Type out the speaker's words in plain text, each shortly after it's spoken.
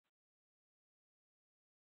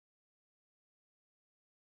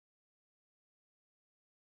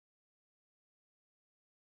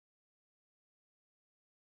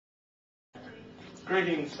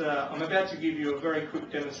Greetings, I'm about to give you a very quick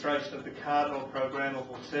demonstration of the Cardinal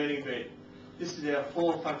Programmable turning bed. This is our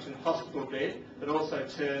 4-function hospital bed that also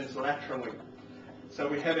turns laterally. So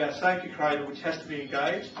we have our safety cradle which has to be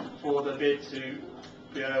engaged for the bed to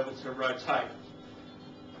be able to rotate.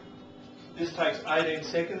 This takes 18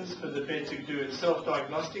 seconds for the bed to do its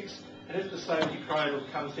self-diagnostics, and if the safety cradle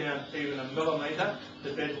comes down even a millimetre,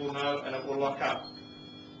 the bed will know and it will lock up.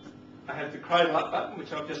 I have the cradle up button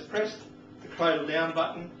which I've just pressed, the cradle down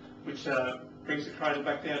button which brings the cradle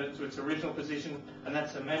back down into its original position, and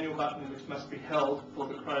that's a manual button which must be held for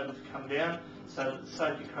the cradle to come down so that the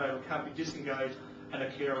safety cradle can't be disengaged and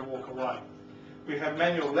a carer walk away. We have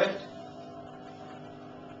manual left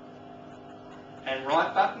and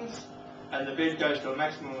right buttons, and the bed goes to a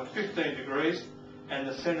maximum of 15 degrees, and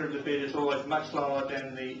the centre of the bed is always much lower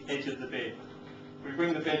than the edge of the bed. We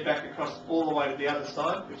bring the bed back across all the way to the other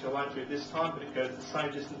side, which I won't do this time, but it goes the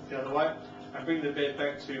same distance the other way, and bring the bed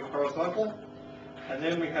back to horizontal, and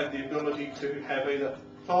then we have the ability to have either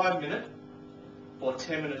 5-minute or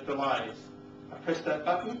 10-minute delays. I press that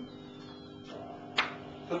button,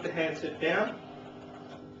 put the handset down,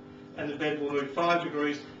 and the bed will move 5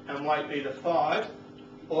 degrees and wait either 5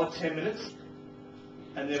 or 10 minutes,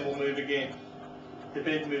 and then we'll move again. The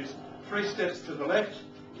bed moves 3 steps to the left,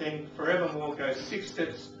 then forevermore goes 6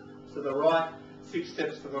 steps to the right, 6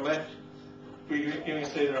 steps to the left. We're giving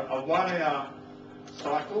us either a 1-hour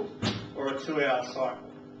cycle or a 2-hour cycle.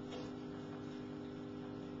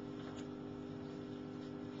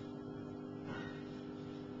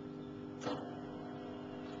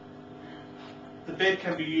 The bed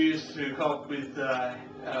can be used to help with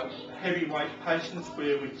heavyweight patients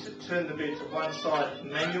where we turn the bed to one side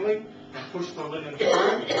manually and push the linen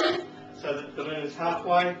through so that the linen is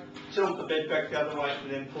halfway, tilt the bed back the other way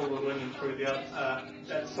and then pull the linen through the other,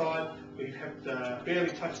 that side. We have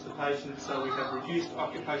barely touched the patient, so we have reduced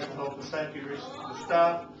occupational health and safety risks to the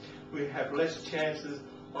staff. We have less chances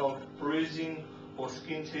of bruising or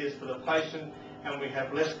skin tears for the patient, and we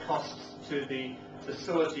have less costs to the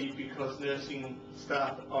facility because nursing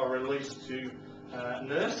staff are released to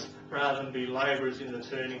nurse rather than be labourers in the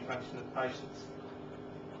turning function of patients.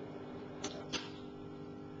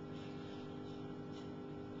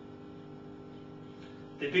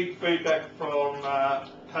 The big feedback from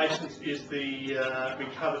patients is the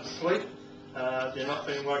recovered sleep. They're not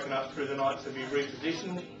being woken up through the night to be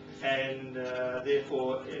repositioned, and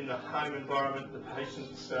therefore in the home environment the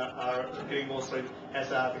patients are getting more sleep,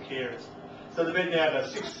 as are the carers. So the bed now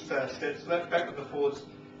does 6 steps left, backwards and forwards.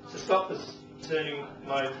 To stop this turning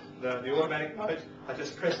mode, the automatic mode, I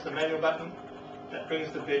just press the manual button. That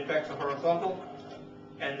brings the bed back to horizontal,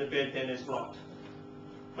 and the bed then is locked.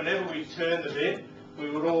 Whenever we turn the bed, we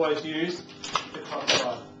would always use the top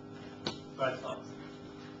side, both sides.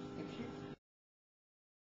 Thank you.